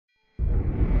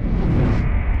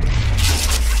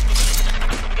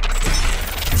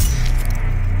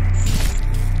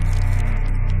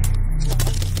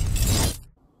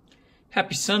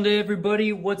Happy Sunday,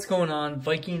 everybody. What's going on?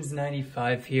 Vikings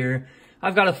 95 here.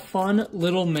 I've got a fun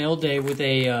little mail day with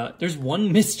there's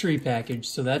one mystery package,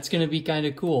 so that's going to be kind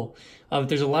of cool.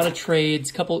 There's a lot of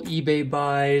trades, couple eBay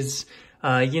buys,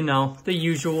 you know, the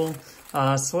usual.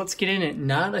 So let's get in it.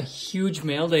 Not a huge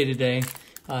mail day today.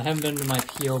 I haven't been to my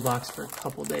P.O. box for a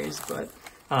couple days, but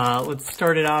let's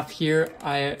start it off here.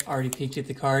 I already peeked at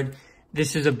the card.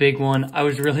 This is a big one. I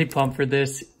was really pumped for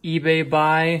this eBay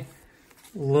buy.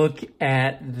 Look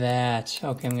at that.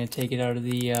 Okay, I'm going to take it out of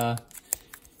the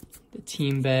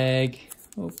team bag.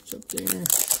 Oh, it's up there.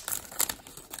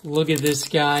 Look at this,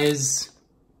 guys.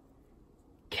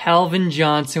 Calvin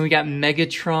Johnson. We got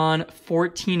Megatron,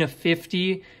 14 of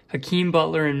 50. Hakeem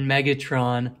Butler and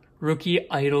Megatron.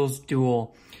 Rookie Idols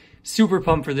Duel. Super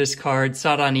pumped for this card.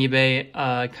 Saw it on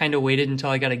eBay. Kind of waited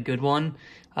until I got a good one.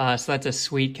 So that's a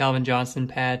sweet Calvin Johnson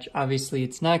patch. Obviously,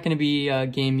 it's not going to be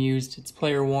game used. It's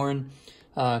player worn.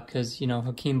 Because, you know,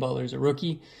 Hakeem Butler's a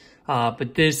rookie.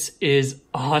 But this is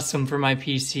awesome for my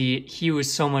PC. He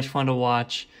was so much fun to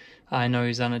watch. I know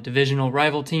he's on a divisional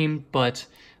rival team, but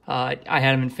I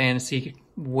had him in fantasy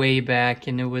way back,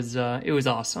 and it was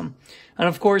awesome. And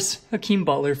of course, Hakeem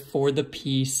Butler for the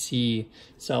PC.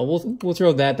 So we'll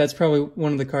throw that. That's probably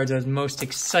one of the cards I was most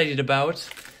excited about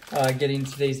getting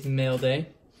today's mail day.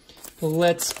 But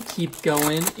let's keep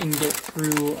going and get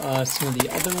through some of the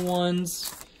other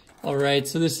ones. All right,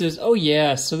 so this is, oh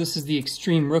yeah, so this is the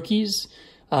Extreme Rookies.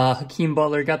 Hakeem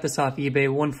Butler, got this off eBay,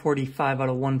 145 out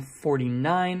of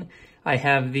 149. I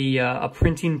have the a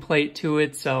printing plate to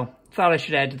it, so thought I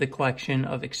should add to the collection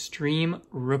of Extreme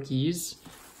Rookies.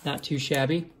 Not too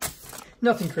shabby.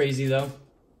 Nothing crazy, though.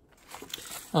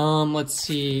 Let's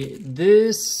see,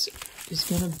 this is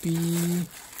gonna be,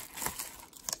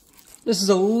 this is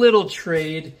a little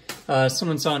trade.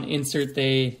 Someone saw an insert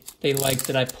they liked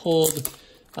that I pulled.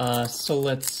 So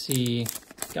let's see,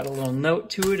 got a little note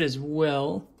to it as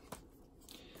well.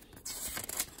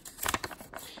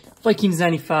 Vikings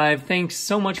 95, thanks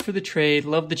so much for the trade.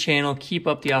 Love the channel. Keep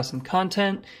up the awesome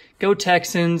content. Go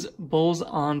Texans, Bulls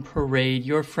on parade.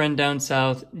 Your friend down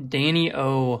south, Danny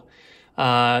O.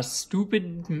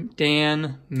 Stupid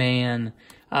Dan man.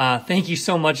 Thank you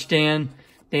so much, Danny.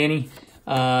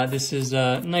 This is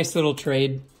a nice little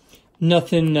trade.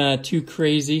 Nothing too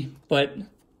crazy, but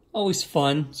always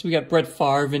fun. So we got Brett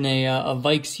Favre in a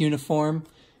Vikes uniform.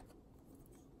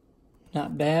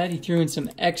 Not bad. He threw in some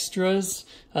extras.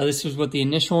 This was what the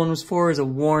initial one was for, is a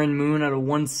Warren Moon out of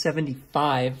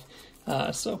 175.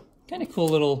 So kind of cool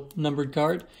little numbered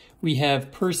card. We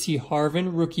have Percy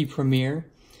Harvin, Rookie Premier.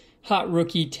 Hot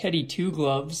Rookie Teddy Two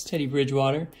Gloves, Teddy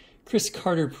Bridgewater. Chris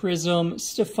Carter Prism,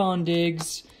 Stephon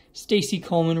Diggs, Stacy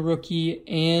Coleman Rookie,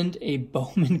 and a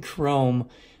Bowman Chrome,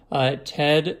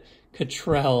 Ted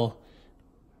Cottrell.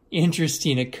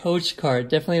 Interesting, a coach card.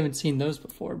 Definitely haven't seen those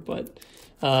before, but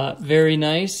very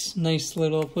nice. Nice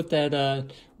little, put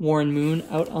that Warren Moon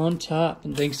out on top.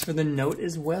 And thanks for the note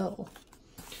as well.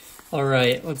 All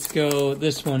right, let's go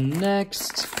this one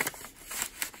next.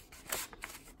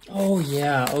 Oh,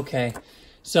 yeah, okay.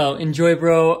 So, Enjoy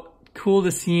Bro. Cool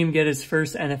to see him get his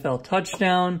first NFL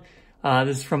touchdown.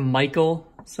 This is from Michael.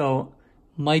 So,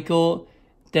 Michael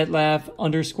Detlef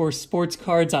 _ sports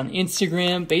cards on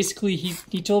Instagram. Basically,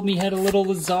 he told me he had a little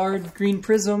Lazard green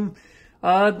prism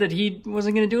that he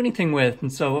wasn't going to do anything with.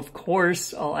 And so, of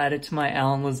course, I'll add it to my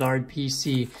Alan Lazard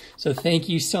PC. So thank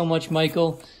you so much,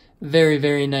 Michael. Very,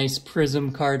 very nice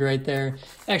prism card right there.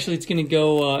 Actually, it's going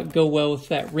to go well with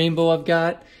that rainbow I've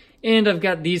got. And I've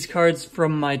got these cards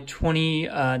from my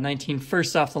 2019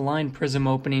 first off the line prism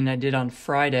opening I did on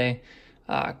Friday.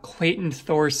 Clayton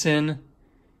Thorson,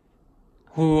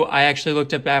 who I actually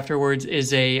looked up afterwards,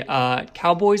 is a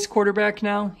Cowboys quarterback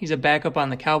now. He's a backup on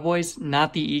the Cowboys,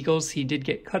 not the Eagles. He did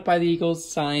get cut by the Eagles,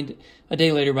 signed a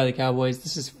day later by the Cowboys.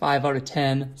 This is 5 out of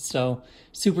 10, so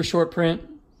super short print.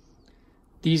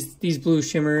 These blue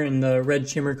shimmer and the red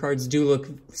shimmer cards do look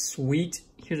sweet.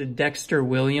 Here's a Dexter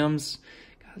Williams.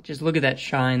 God, just look at that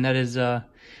shine. That is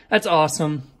that's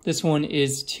awesome. This one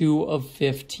is 2 of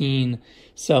 15,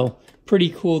 so pretty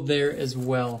cool there as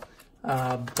well.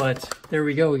 But there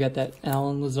we go. We got that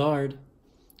Alan Lazard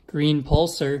green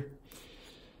pulsar.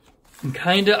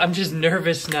 I'm just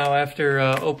nervous now after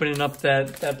opening up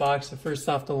that box the first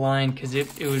off the line, because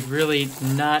it was really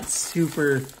not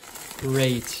super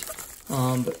great.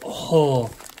 But oh,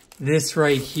 this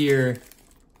right here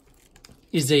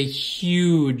is a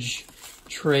huge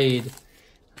trade.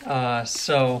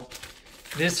 So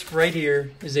this right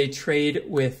here is a trade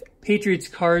with Patriots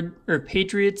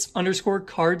 _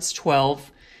 cards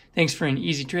 12. Thanks for an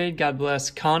easy trade. God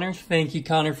bless Connor. Thank you,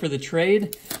 Connor, for the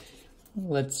trade.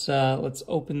 Let's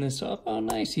open this up. Oh,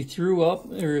 nice. He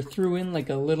threw in like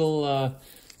a little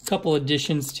couple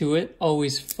additions to it.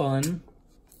 Always fun.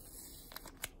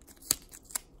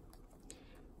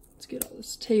 Let's get all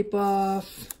this tape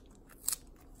off.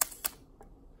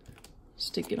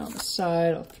 Stick it on the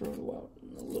side. I'll throw it out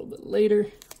a little bit later.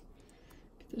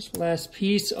 Get this last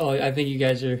piece. Oh, I think you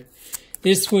guys are.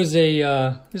 This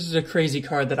is a crazy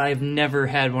card that I've never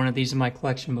had one of these in my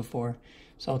collection before.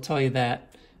 So I'll tell you that.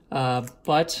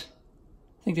 But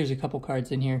I think there's a couple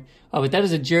cards in here. Oh, but that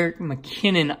is a Jerick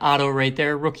McKinnon auto right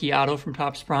there, rookie auto from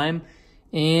Topps Prime.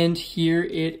 And here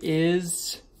it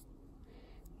is.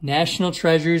 National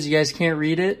Treasures. You guys can't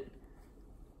read it?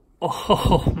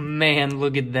 Oh, man,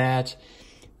 look at that.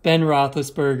 Ben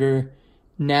Roethlisberger,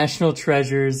 National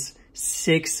Treasures,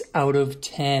 6 out of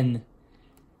 10.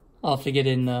 I'll have to get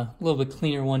in a little bit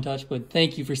cleaner one touch, but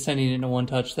thank you for sending it in a one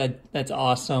touch. That's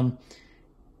awesome.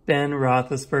 Ben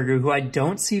Roethlisberger, who I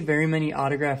don't see very many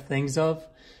autographed things of,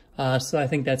 so I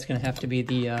think that's going to have to be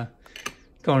the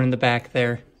going in the back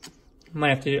there.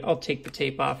 I'll take the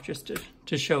tape off just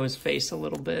to show his face a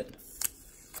little bit.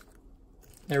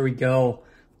 There we go.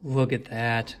 Look at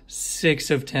that. 6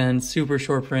 of 10, super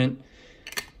short print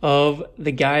of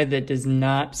the guy that does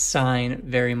not sign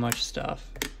very much stuff.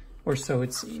 Or so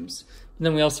it seems. And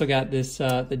then we also got this,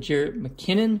 the Jerick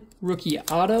McKinnon rookie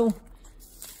auto.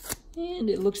 And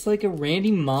it looks like a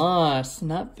Randy Moss.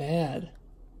 Not bad.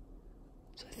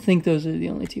 So I think those are the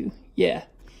only two. Yeah,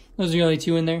 those are the only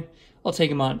two in there. I'll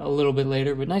take them on a little bit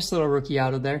later, but nice little rookie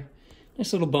auto there.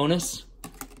 Nice little bonus.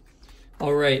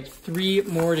 All right, 3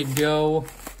 more to go.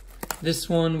 This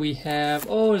one we have,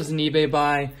 oh, it's an eBay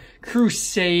buy.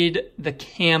 Crusade, the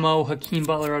camo, Hakeem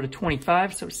Butler out of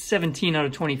 25, so 17 out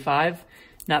of 25.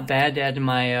 Not bad to add to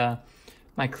my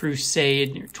my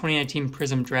Crusade 2019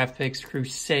 Prism Draft Picks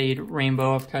Crusade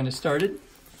Rainbow. I've kind of started.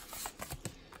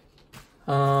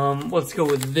 Let's go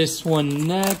with this one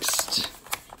next.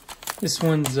 This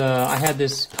one's I had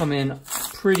this come in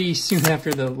pretty soon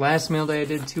after the last mail day I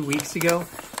did 2 weeks ago,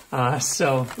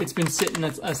 so it's been sitting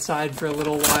aside for a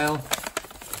little while.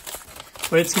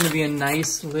 But it's going to be a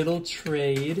nice little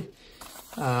trade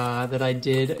that I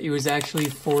did. It was actually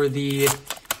for the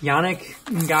Yannick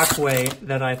Ngakoue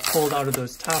that I pulled out of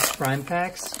those Topps Prime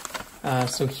packs.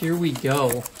 So here we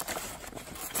go.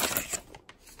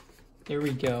 There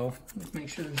we go. Let's make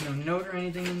sure there's no note or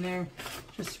anything in there,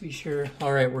 just to be sure.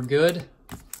 All right, we're good.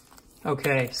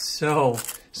 Okay, so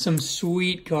some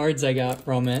sweet cards I got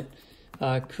from it.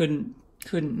 Couldn't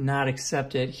not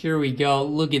accept it. Here we go.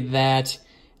 Look at that.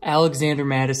 Alexander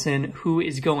Mattison, who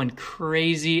is going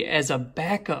crazy as a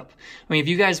backup. I mean, if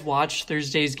you guys watched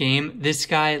Thursday's game, this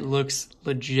guy looks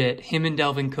legit. Him and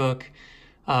Delvin Cook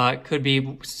could be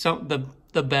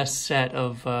the best set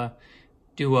of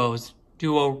duo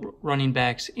running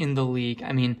backs in the league.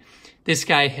 I mean, this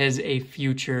guy has a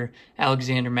future.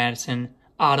 Alexander Mattison,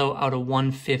 auto out of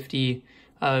 150.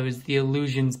 It was the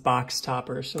Illusions box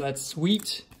topper, so that's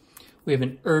sweet. We have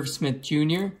an Irv Smith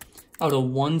Jr. out of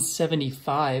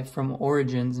 175 from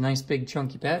Origins. Nice big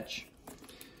chunky patch.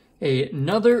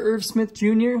 Another Irv Smith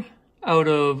Jr. out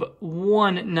of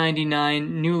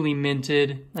 199, newly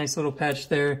minted. Nice little patch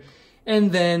there.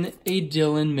 And then a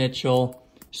Dylan Mitchell.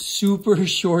 Super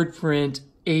short print,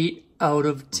 8 out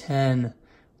of 10.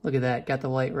 Look at that, got the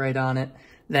light right on it.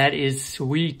 That is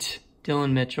sweet.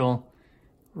 Dylan Mitchell,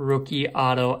 rookie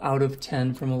auto out of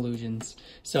 10 from Illusions.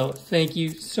 So thank you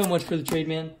so much for the trade,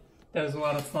 man. That was a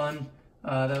lot of fun.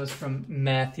 That was from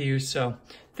Matthew, so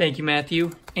thank you,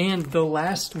 Matthew. And the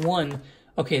last one,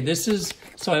 okay, this is,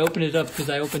 so I opened it up because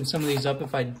I opened some of these up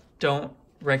if I don't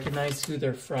recognize who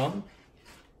they're from.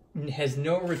 It has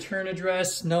no return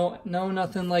address, no,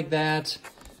 nothing like that.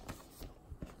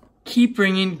 Keep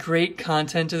bringing great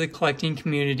content to the collecting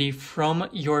community from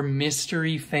your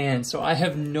mystery fans. So I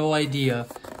have no idea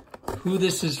who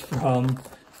this is from,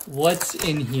 what's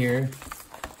in here.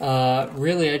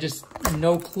 Really, I just,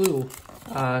 no clue.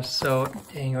 So,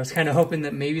 dang, I was kind of hoping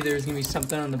that maybe there's going to be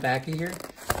something on the back of here.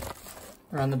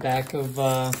 Or on the back of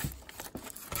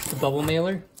the bubble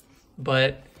mailer.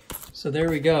 But, so there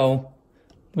we go.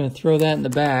 I'm going to throw that in the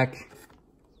back.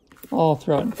 I'll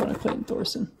throw it in front of Clayton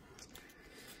Thorson.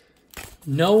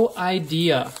 No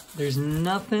idea. There's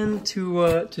nothing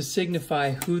to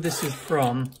signify who this is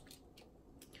from.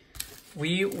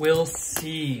 We will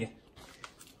see.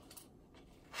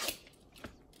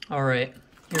 All right,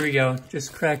 here we go.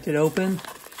 Just cracked it open.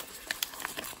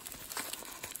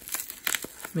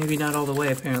 Maybe not all the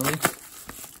way, apparently.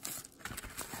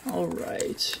 All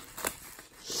right.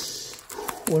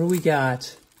 What do we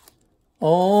got?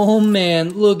 Oh,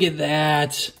 man, look at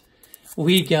that.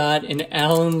 we got an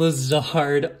Alan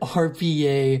Lazard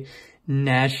RPA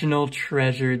National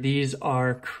Treasure. These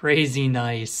are crazy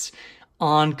nice.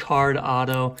 On-card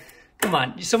auto. Come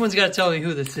on, someone's got to tell me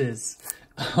who this is.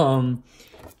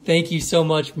 Thank you so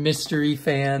much, mystery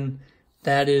fan.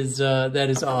 That is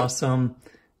awesome.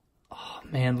 Oh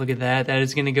man, look at that. That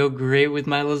is gonna go great with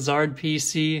my Lazard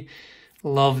PC.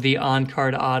 Love the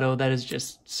on-card auto. That is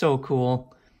just so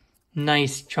cool.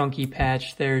 Nice chunky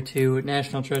patch there too.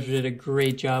 National Treasure did a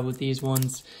great job with these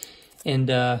ones. And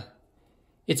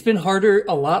it's been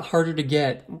a lot harder to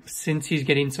get since he's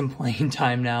getting some playing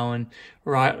time now, and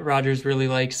Rogers really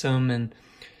likes him. And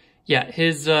yeah,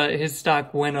 his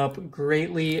stock went up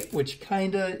greatly, which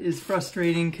kinda is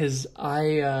frustrating because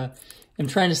I am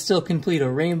trying to still complete a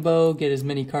rainbow, get as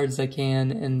many cards as I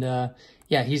can, and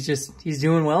yeah, he's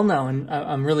doing well now, and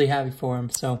I'm really happy for him.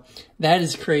 So that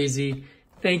is crazy.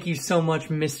 Thank you so much,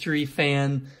 mystery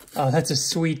fan. That's a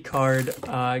sweet card.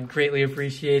 Greatly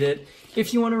appreciate it.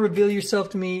 If you want to reveal yourself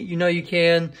to me, you know you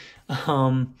can.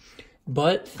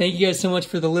 But thank you guys so much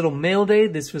for the little mail day.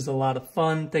 This was a lot of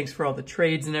fun. Thanks for all the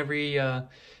trades and every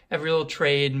little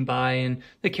trade and buy and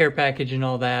the care package and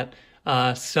all that.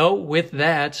 So with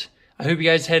that, I hope you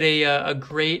guys had a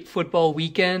great football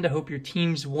weekend. I hope your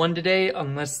teams won today,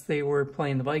 unless they were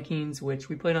playing the Vikings, which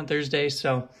we played on Thursday.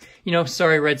 So, you know,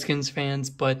 sorry Redskins fans,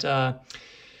 but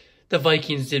the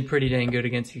Vikings did pretty dang good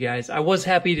against you guys. I was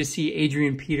happy to see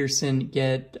Adrian Peterson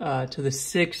get to the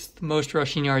 6th most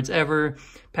rushing yards ever,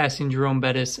 passing Jerome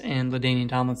Bettis and LaDainian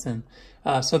Tomlinson.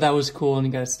 So that was cool, and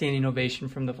he got a standing ovation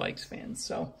from the Vikes fans.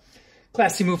 So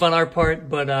classy move on our part,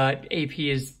 but AP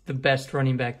is the best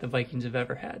running back the Vikings have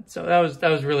ever had. So that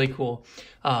was really cool.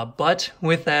 But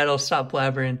with that, I'll stop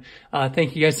blabbering.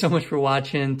 Thank you guys so much for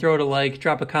watching. Throw it a like,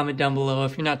 drop a comment down below.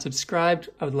 If you're not subscribed,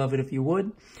 I would love it if you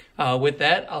would. With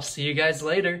that, I'll see you guys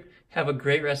later. Have a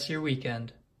great rest of your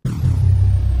weekend.